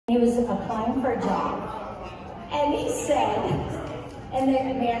He was applying for a job, and he said, and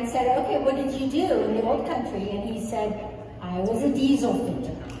the man said, okay, what did you do in the old country? And he said, I was a diesel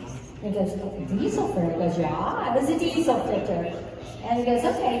fitter. And he goes, a diesel fitter? He goes, yeah, I was a diesel fitter. And he goes,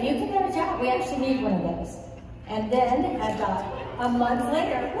 okay, you can have a job. We actually need one of those. And then about a month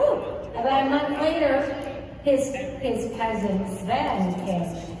later, his cousin Sven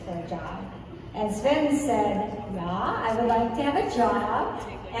came for a job. And Sven said, yeah, I would like to have a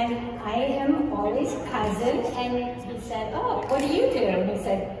job. And I am Ollie's cousin. And he said, oh, what do you do? And he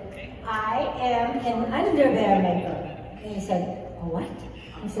said, I am an underwear maker. And he said, a what?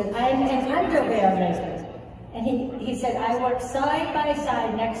 He said, I'm an underwear maker. And he said, I work side by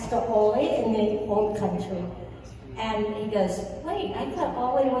side next to Ollie in the old country. And he goes, wait, I thought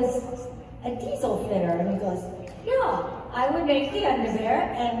Ollie was a diesel fitter. And he goes, yeah, I would make the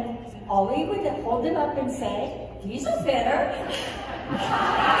underwear, and Ollie would hold him up and say, diesel fitter.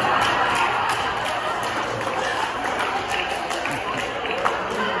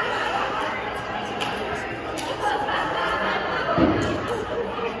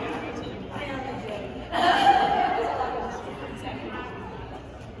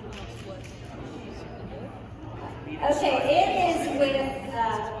 Okay, it is with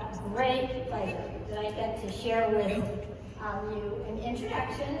great pleasure that I get to share with you an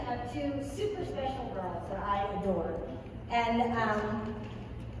introduction of two super special girls that I adore. And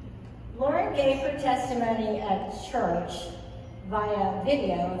Lauren gave her testimony at church via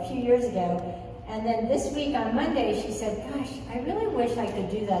video a few years ago. And then this week on Monday, she said, gosh, I really wish I could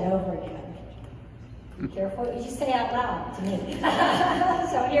do that over again. Careful what you say out loud to me.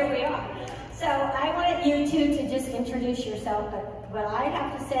 So here we are. So I wanted you two to just introduce yourself, but what I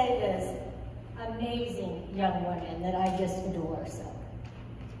have to say is amazing young women that I just adore. So.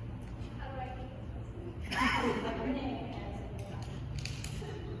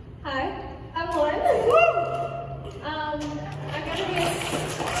 Hi, I'm Lauren.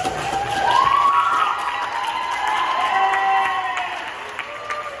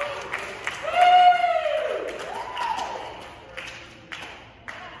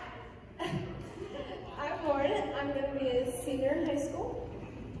 I'm going to be a senior in high school,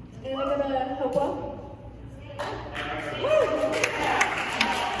 and I go to Hopewell.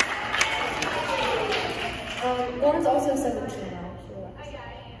 Lauren's also 17 now.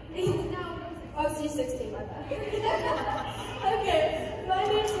 Oh, she's 16, my bad. Okay, my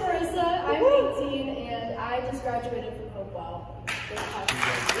name's Marissa, I'm 18, and I just graduated from Hopewell.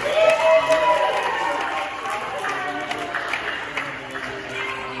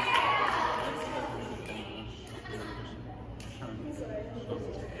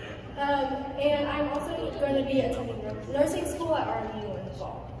 And I'm also going to be attending nursing school at RMU in the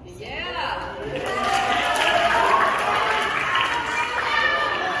fall. Yeah!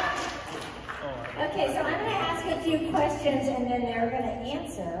 Okay, so I'm going to ask a few questions and then they're going to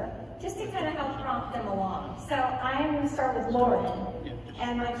answer, just to kind of help prompt them along. So I'm going to start with Lauren.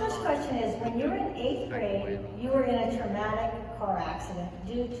 And my first question is, when you were in 8th grade, you were in a traumatic car accident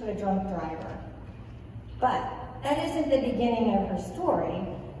due to a drunk driver. But that isn't the beginning of her story.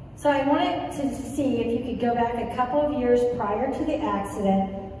 So I wanted to see if you could go back a couple of years prior to the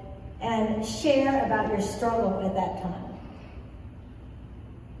accident and share about your struggle at that time.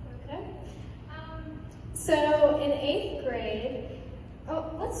 Okay. So in 8th grade,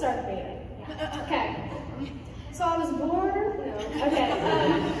 let's start at the beginning. Yeah. Okay. So I was born, no, okay.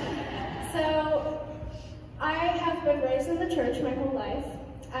 So I have been raised in the church my whole life.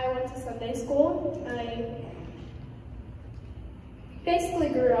 I went to Sunday school. I basically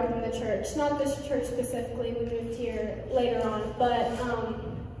grew up in the church, not this church specifically, we moved here later on, but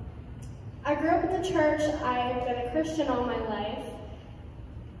I grew up in the church. I've been a Christian all my life.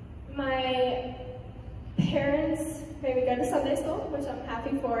 My parents made me go to Sunday school, which I'm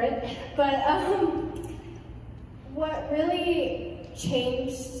happy for it, but what really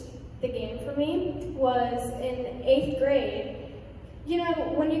changed the game for me was in 8th grade. You know,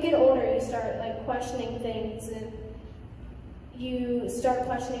 when you get older, you start like questioning things and you start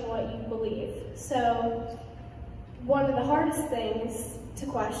questioning what you believe. So one of the hardest things to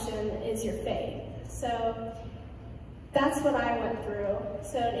question is your faith. So that's what I went through.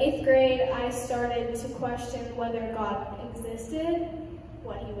 So in 8th grade, I started to question whether God existed,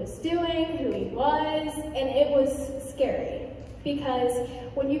 what he was doing, who he was, and it was scary. Because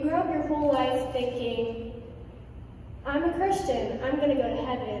when you grow up your whole life thinking, I'm a Christian, I'm gonna go to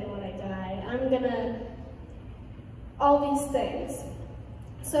heaven when I die, I'm gonna all these things.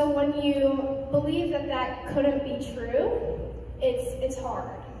 So when you believe that that couldn't be true, it's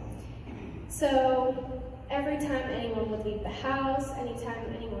hard. So every time anyone would leave the house, anytime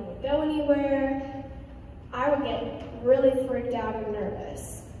anyone go anywhere, I would get really freaked out and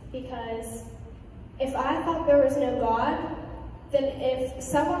nervous, because if I thought there was no God, then if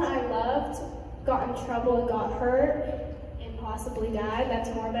someone I loved got in trouble and got hurt and possibly died, that's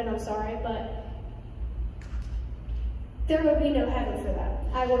morbid, I'm sorry, but there would be no heaven for them.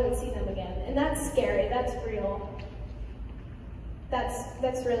 I wouldn't see them again. And that's scary, that's real.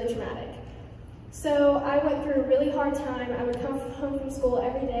 That's really traumatic. So I went through a really hard time. I would come home from school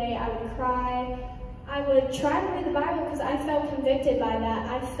every day, I would cry. I would try to read the Bible because I felt convicted by that.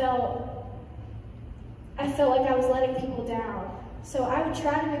 I felt like I was letting people down. So I would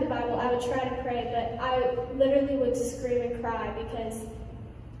try to read the Bible, I would try to pray, but I literally would scream and cry because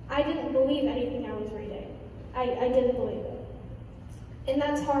I didn't believe anything I was reading. I didn't believe it. And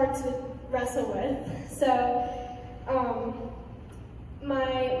that's hard to wrestle with. So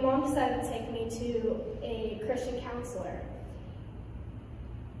my mom decided to take me to a Christian counselor.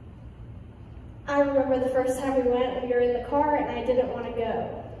 I remember the first time we went, and we were in the car, and I didn't want to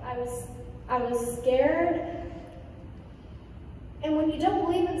go. I was scared. And when you don't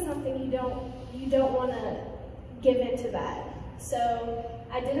believe in something, you don't want to give in to that. So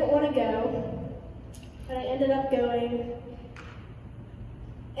I didn't want to go, but I ended up going,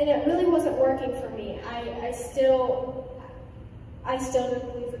 and it really wasn't working for me. I still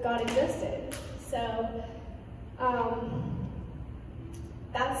didn't believe that God existed. So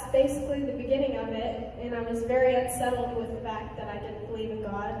that's basically the beginning of it, and I was very unsettled with the fact that I didn't believe in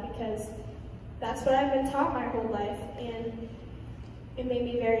God, because that's what I've been taught my whole life, and it made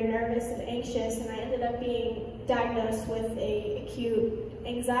me very nervous and anxious, and I ended up being diagnosed with an acute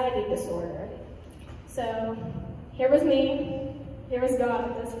anxiety disorder. So here was me, here was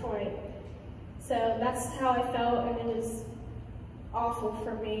God at this point. So that's how I felt, and it was awful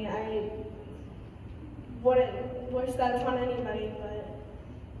for me. I wouldn't wish that upon anybody, but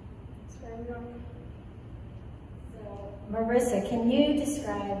that's where I'm going. So, Marissa, can you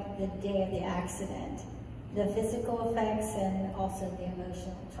describe the day of the accident? The physical effects and also the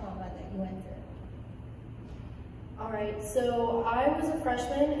emotional trauma that you went through. All right, so I was a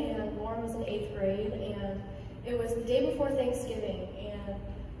freshman and Lauren was in 8th grade, and it was the day before Thanksgiving, and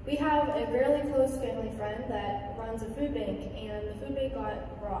we have a really close family friend that runs a food bank, and the food bank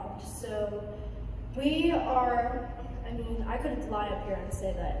got robbed. So we are, I mean, I could lie up here and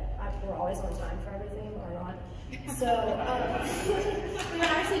say that we're always on time for everything or not. So we were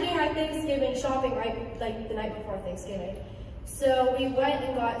actually doing our Thanksgiving shopping right like the night before Thanksgiving. So we went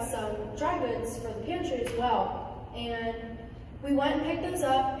and got some dry goods for the pantry as well. And we went and picked those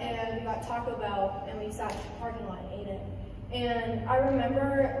up, and we got Taco Bell, and we sat in the parking lot and ate it. And I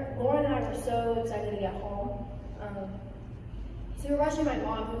remember Lauren and I were so excited to get home. So we were rushing my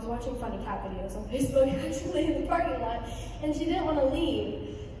mom, who was watching funny cat videos on Facebook actually in the parking lot, and she didn't want to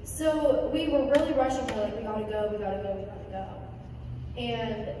leave. So we were really rushing her, like, we gotta go, we gotta go, we gotta go.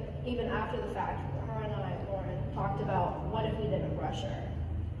 And even after the fact, her and I, Lauren, talked about what if we didn't rush her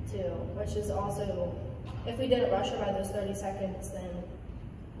too, which is also, if we didn't rush her by those 30 seconds, then,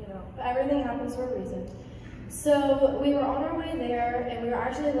 you know, everything happens for a reason. So we were on our way there, and we were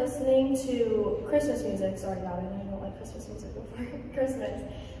actually listening to Christmas music. Sorry about it, I don't like Christmas music before Christmas.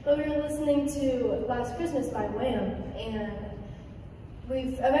 But we were listening to Last Christmas by Wham, and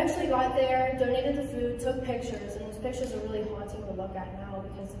we eventually got there, donated the food, took pictures, and those pictures are really haunting to look at now,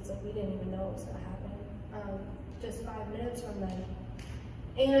 because it's like we didn't even know it was going to happen just 5 minutes from then.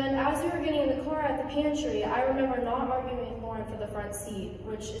 And as we were getting in the car at the pantry, I remember not arguing with Lauren for the front seat,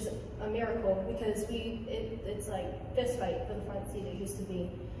 which is a miracle, because it's like fist fight for the front seat it used to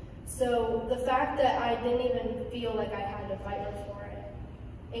be. So the fact that I didn't even feel like I had to fight her for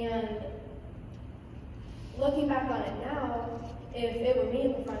it. And looking back on it now, if it were me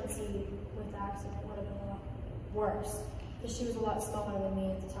in the front seat with the accident, it would have been a lot worse, because she was a lot smaller than me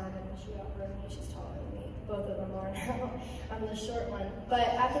at the time, and when she outrode me, she's taller than me. Both of them are now. I'm the short one. But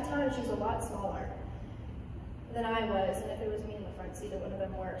at the time, she was a lot smaller than I was, and if it was me in the front seat, it would have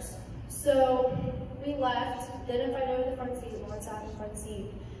been worse. So we left, didn't fight over the front seat, Lauren sat in the front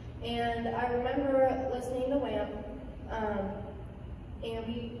seat. And I remember listening to Wham, and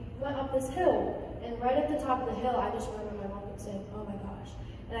we went up this hill, and right at the top of the hill, I just remember my mom saying, "Oh my gosh."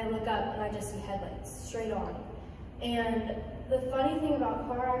 And I look up, and I just see headlights straight on. And the funny thing about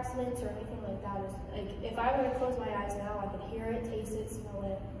car accidents or anything like that is, like, if I were to close my eyes now, I could hear it, taste it, smell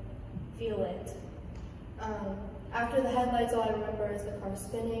it, feel it. After the headlights, all I remember is the car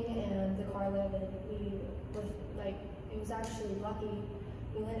spinning and the car landed. We were like, it was actually lucky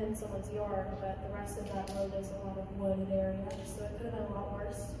we landed in someone's yard, but the rest of that road is a lot of wooded area, so it could have been a lot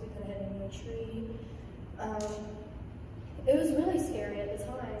worse. We could have hit into a tree. It was really scary at the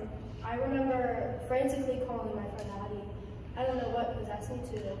time. frantically calling my friend Addie. I don't know what possessed me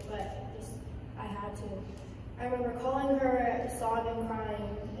to, but just I had to. I remember calling her, sobbing,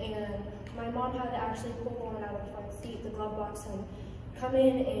 crying, and my mom had to actually pull Lauren out of the front seat, the glove box, and come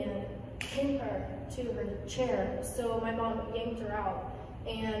in and pin her to her chair. So my mom yanked her out,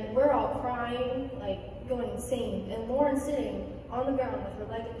 and we're all crying, like going insane. And Lauren's sitting on the ground with her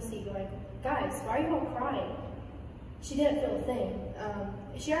leg in the seat going, guys, why are you all crying? She didn't feel a thing.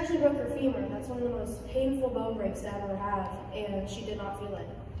 She actually broke her femur. That's one of the most painful bone breaks to ever have, and she did not feel it.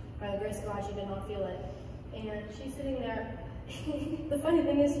 By the grace of God, she did not feel it. And she's sitting there. The funny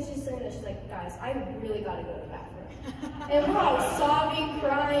thing is, she's sitting there, she's like, guys, I really gotta go to the bathroom. And we're all sobbing,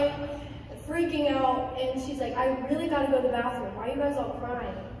 crying, freaking out, and she's like, I really gotta go to the bathroom. Why are you guys all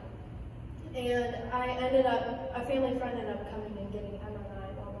crying? And a family friend ended up coming and getting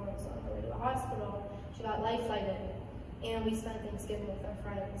MRI while Lauren was on her way to the hospital. She got life-flighted, and we spent Thanksgiving with our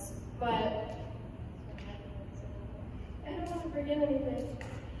friends. But I don't want to forget anything.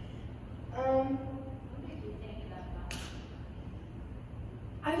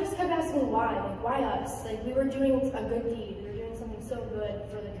 I just kept asking why, like why us? Like we were doing a good deed, we were doing something so good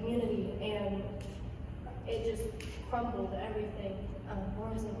for the community, and it just crumbled everything.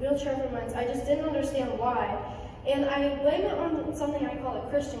 Lauren was in a wheelchair for months. I just didn't understand why. And I blame it on something I call a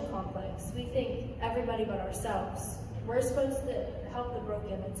Christian complex. We think everybody but ourselves. We're supposed to help the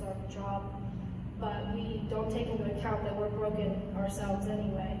broken, it's our job, but we don't take into account that we're broken ourselves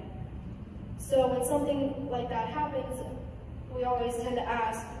anyway. So when something like that happens, we always tend to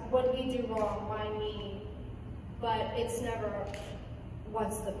ask, what did we do wrong, why me? But it's never,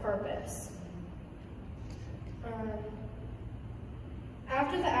 what's the purpose?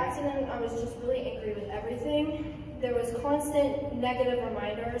 After the accident, I was just really angry with everything. There was constant negative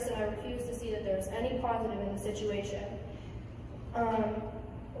reminders, and I refused to see that there was any positive in the situation.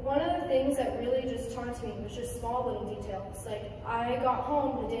 One of the things that really just taunted me was just small little details. Like, I got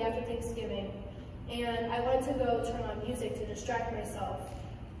home the day after Thanksgiving, and I went to go turn on music to distract myself.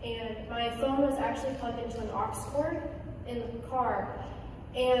 And my phone was actually plugged into an aux cord in the car,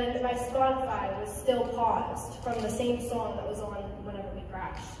 and my Spotify was still paused from the same song that was on whenever we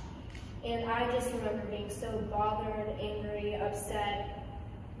crashed. And I just remember being so bothered, angry, upset.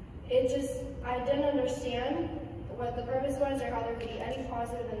 I didn't understand what the purpose was or how there could be any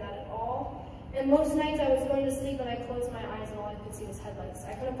positive in that at all. And most nights I was going to sleep and I closed my eyes and all I could see was headlights.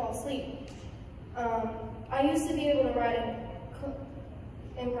 I couldn't fall asleep. I used to be able to ride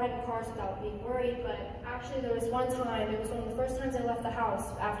in cars without being worried, but actually there was one time, it was one of the first times I left the house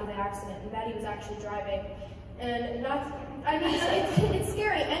after the accident, and Maddie was actually driving. And it's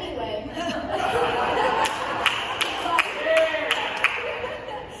scary anyway.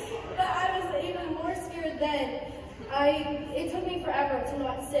 But I was even more scared then. It took me forever to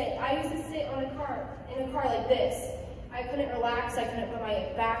not sit. I used to sit in a car like this. I couldn't relax, I couldn't put my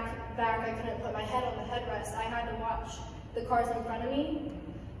back, I couldn't put my head on the headrest. I had to watch the cars in front of me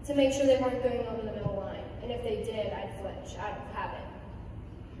to make sure they weren't going over the middle line. And if they did, I'd flinch out of habit.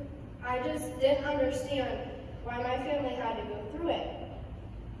 I just didn't understand why my family had to go through it.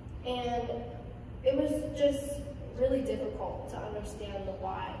 And it was just really difficult to understand the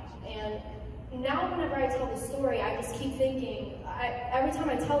why. And now whenever I tell the story, I just keep thinking, every time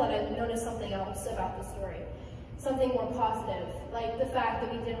I tell it, I notice something else about the story. Something more positive, like the fact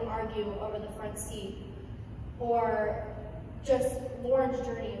that we didn't argue over the front seat, or just Lauren's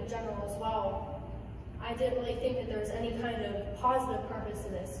journey in general as well. I didn't really think that there was any kind of positive purpose to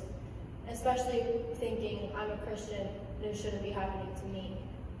this, especially thinking I'm a Christian, this shouldn't be happening to me,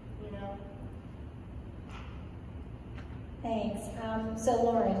 you know? Thanks. So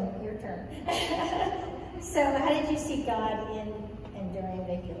Lauren, your turn. So how did you see God in and during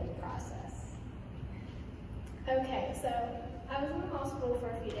the healing process? Okay, so I was in the hospital for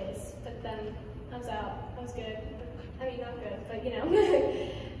a few days, but then I was out. I was good. I mean, not good, but you know.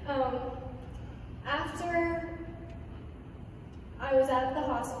 After I was out of the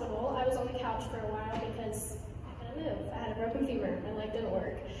hospital, I was on the couch for a while because I couldn't move. I had a broken femur. My leg didn't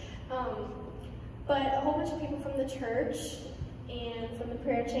work. But a whole bunch of people from the church and from the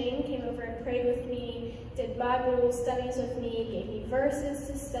prayer chain came over and prayed with me, did Bible studies with me, gave me verses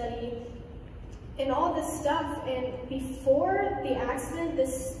to study, and all this stuff. And before the accident,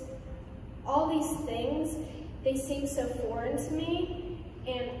 all these things, they seemed so foreign to me,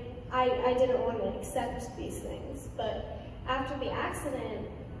 and I didn't want to accept these things. But after the accident,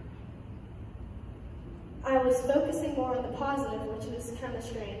 I was focusing more on the positive, which was kind of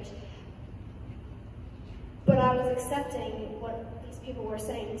strange. But I was accepting what these people were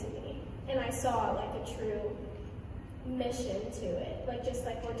saying to me, and I saw like a true mission to it. Like just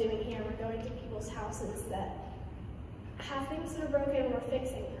like we're doing here, we're going to people's houses that have things that are broken and we're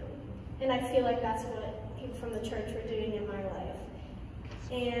fixing them. And I feel like that's what people from the church were doing in my life.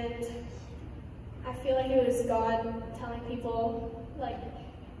 And I feel like it was God telling people, like,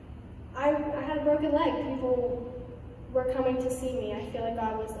 I had a broken leg. People were coming to see me. I feel like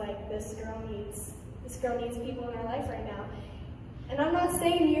God was like, this girl needs people in her life right now. And I'm not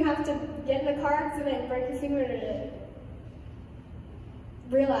saying you have to get in a car accident and break your finger to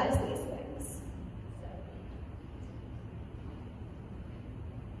realize these things.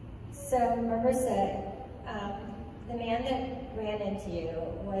 So Marissa, the man that ran into you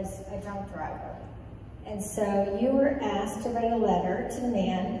was a drunk driver. And so you were asked to write a letter to the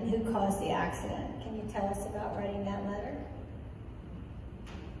man who caused the accident. Can you tell us about writing that letter?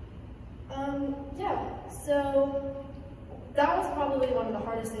 Yeah, so that was probably one of the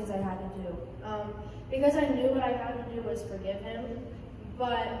hardest things I had to do. Because I knew what I had to do was forgive him,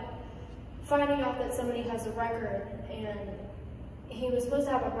 but finding out that somebody has a record and he was supposed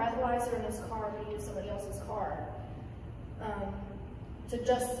to have a breathalyzer in his car, but he used somebody else's car,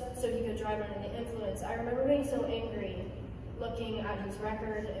 just so he could drive under the influence. I remember being so angry looking at his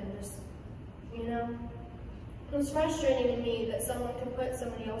record and just, you know, it was frustrating to me that someone could put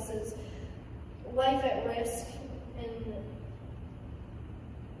somebody else's life at risk and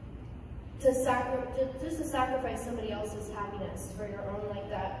to sacrifice somebody else's happiness for your own like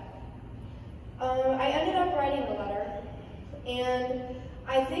that. I ended up writing a letter, and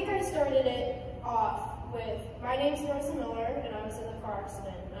I think I started it off with, my name's Marissa Miller, and I was in a car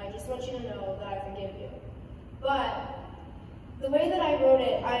accident, and I just want you to know that I forgive you. But the way that I wrote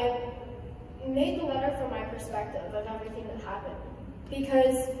it, I made the letter from my perspective of everything that happened.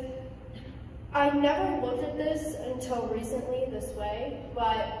 Because I never looked at this until recently this way,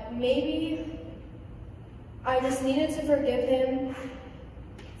 but maybe I just needed to forgive him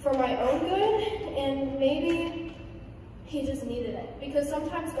for my own good, and maybe he just needed it. Because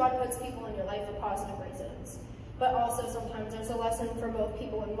sometimes God puts people in your life for positive reasons, but also sometimes there's a lesson for both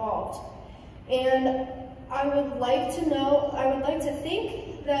people involved. And I would like to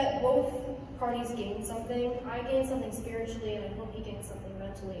think that both parties gained something. I gained something spiritually, and I hope he gained something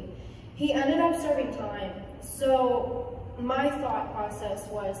mentally. He ended up serving time, so my thought process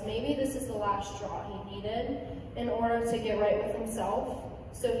was maybe this is the last straw he needed in order to get right with himself,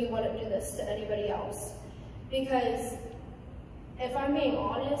 so he wouldn't do this to anybody else. Because if I'm being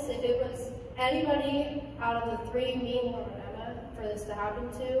honest, if it was anybody out of the three, me, Lauren, and Emma, for this to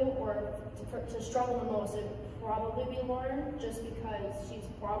happen to, or to struggle the most, it would probably be Lauren, just because she's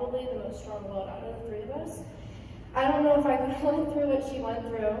probably the most strong-willed out of the three of us. I don't know if I could have went through what she went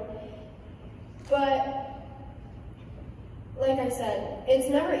through, but like I said, it's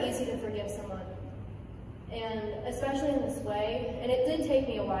never easy to forgive someone, and especially in this way. And it did take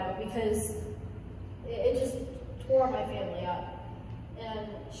me a while because it just tore my family up. And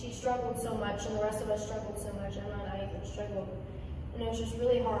she struggled so much, and the rest of us struggled so much, and then I even struggled. And it was just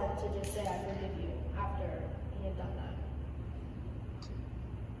really hard to just say, I forgive you, after he had done that.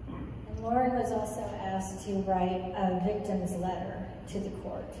 And Lauren was also asked to write a victim's letter to the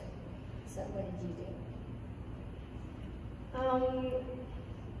court. So what did you do?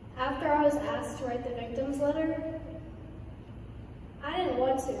 After I was asked to write the victim's letter, I didn't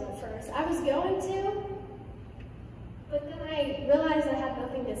want to at first. I was going to, but then I realized I had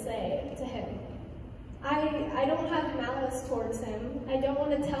nothing to say to him. I don't have malice towards him. I don't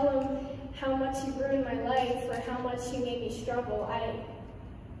want to tell him how much he ruined my life or how much he made me struggle.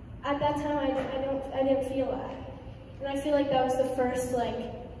 At that time, I didn't feel that. And I feel like that was the first,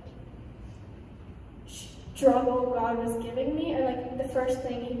 struggle God was giving me, or the first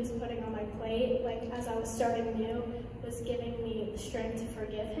thing he was putting on my plate, as I was starting new, was giving me the strength to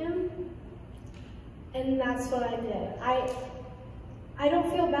forgive him. And that's what I did. I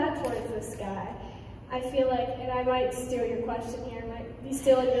don't feel bad towards this guy. I feel like, and I might steal your question here, might be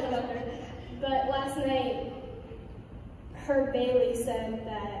stealing your thunder, but last night, Herb Bailey said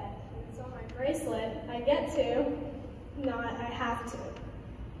that it's on my bracelet, I get to, not I have to.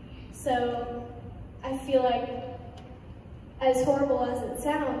 So I feel like, as horrible as it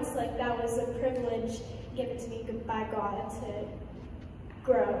sounds, that was a privilege given to me by God to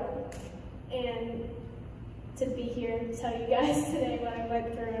grow and to be here to tell you guys today what I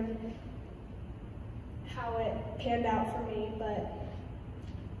went through and how it panned out for me. But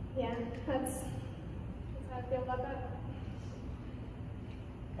yeah, that's how I feel about that.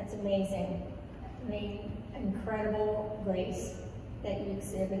 That's amazing. The incredible grace that you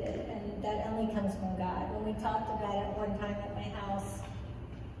exhibited, and that only comes from God. When we talked about it one time at my house,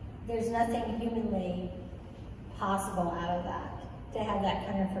 there's nothing humanly possible out of that, to have that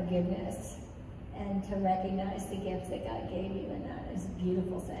kind of forgiveness and to recognize the gift that God gave you, and that is a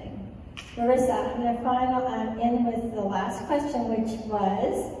beautiful thing. Marissa, I'm going to end with the last question, which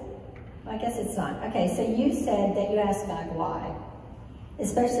was, I guess it's not. Okay, so you said that you asked God why,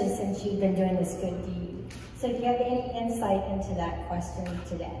 especially since you've been doing this good deed. So do you have any insight into that question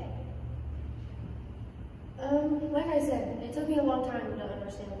today? Like I said, it took me a long time to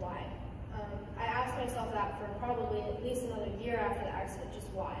understand why. I asked myself that for probably at least another year after the accident, just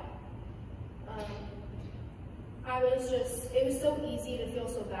why. It was so easy to feel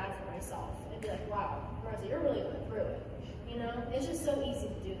so bad for myself and be like, wow, Marissa, you're really going through it. You know, it's just so easy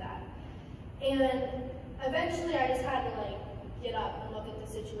to do that. And eventually I just had to like get up and look at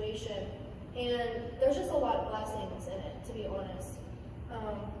the situation. And there's just a lot of blessings in it, to be honest.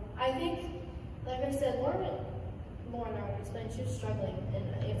 I think, like I said, Lauren already explained she was struggling,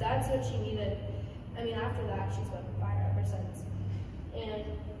 and if that's what she needed, I mean, after that, she's been on fire ever since. And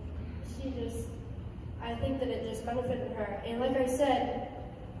I think that it just benefited her. And like I said,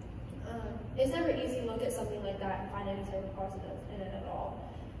 it's never easy to look at something like that and find anything positive in it at all.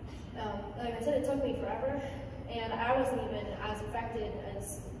 Like I said, it took me forever, and I wasn't even as affected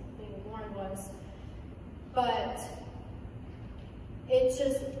as maybe Lauren was. But it's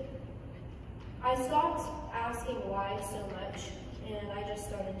just, I stopped asking why so much, and I just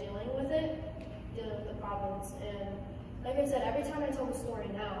started dealing with the problems. And like I said, every time I tell the story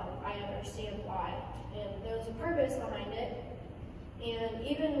now, I understand why. And there's a purpose behind it. And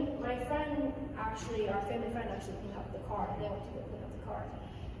even my friend, actually, our family friend actually cleaned up the car. They went to go clean up the car.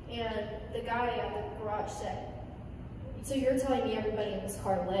 And the guy at the garage said, so you're telling me everybody in this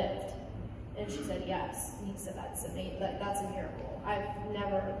car lived? And she said, yes. And he said, that's amazing. That's a miracle. I've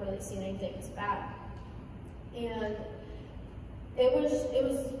never really seen anything as bad. And it was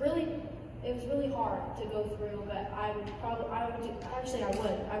really hard to go through, but I would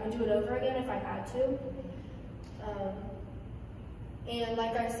do it over again if I had to. And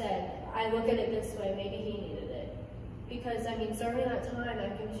like I said, I look at it this way, maybe he needed it. Because I mean, serving that time,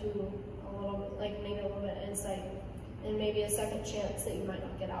 that gives you maybe a little bit of insight and maybe a second chance that you might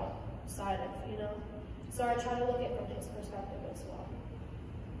not get outside of, you know? So I try to look at it from his perspective as well.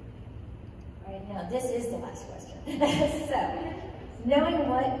 All right, now this is the last question. So, knowing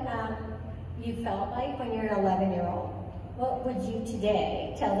what you felt like when you're an 11-year-old, what would you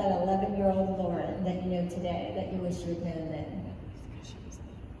today tell that 11-year-old Lauren that you know today that you wish you had known then?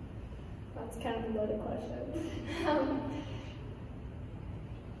 That's kind of a loaded question.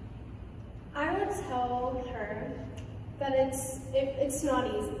 I would tell her that it's not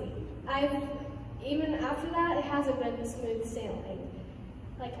easy. Even after that, it hasn't been smooth sailing.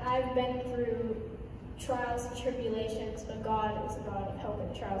 Like, I've been through trials and tribulations, but God is a God of help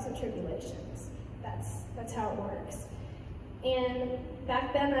in trials and tribulations. That's how it works. And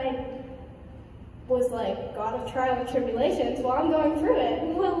back then I was like, God of trial and tribulations, well, I'm going through it.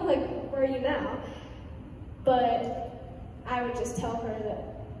 Well, like, where are you now? But I would just tell her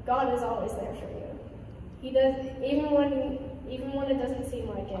that God is always there for you. He does, even when it doesn't seem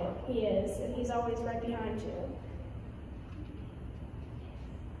like it, He is, and He's always right behind you.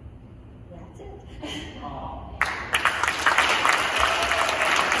 That's it.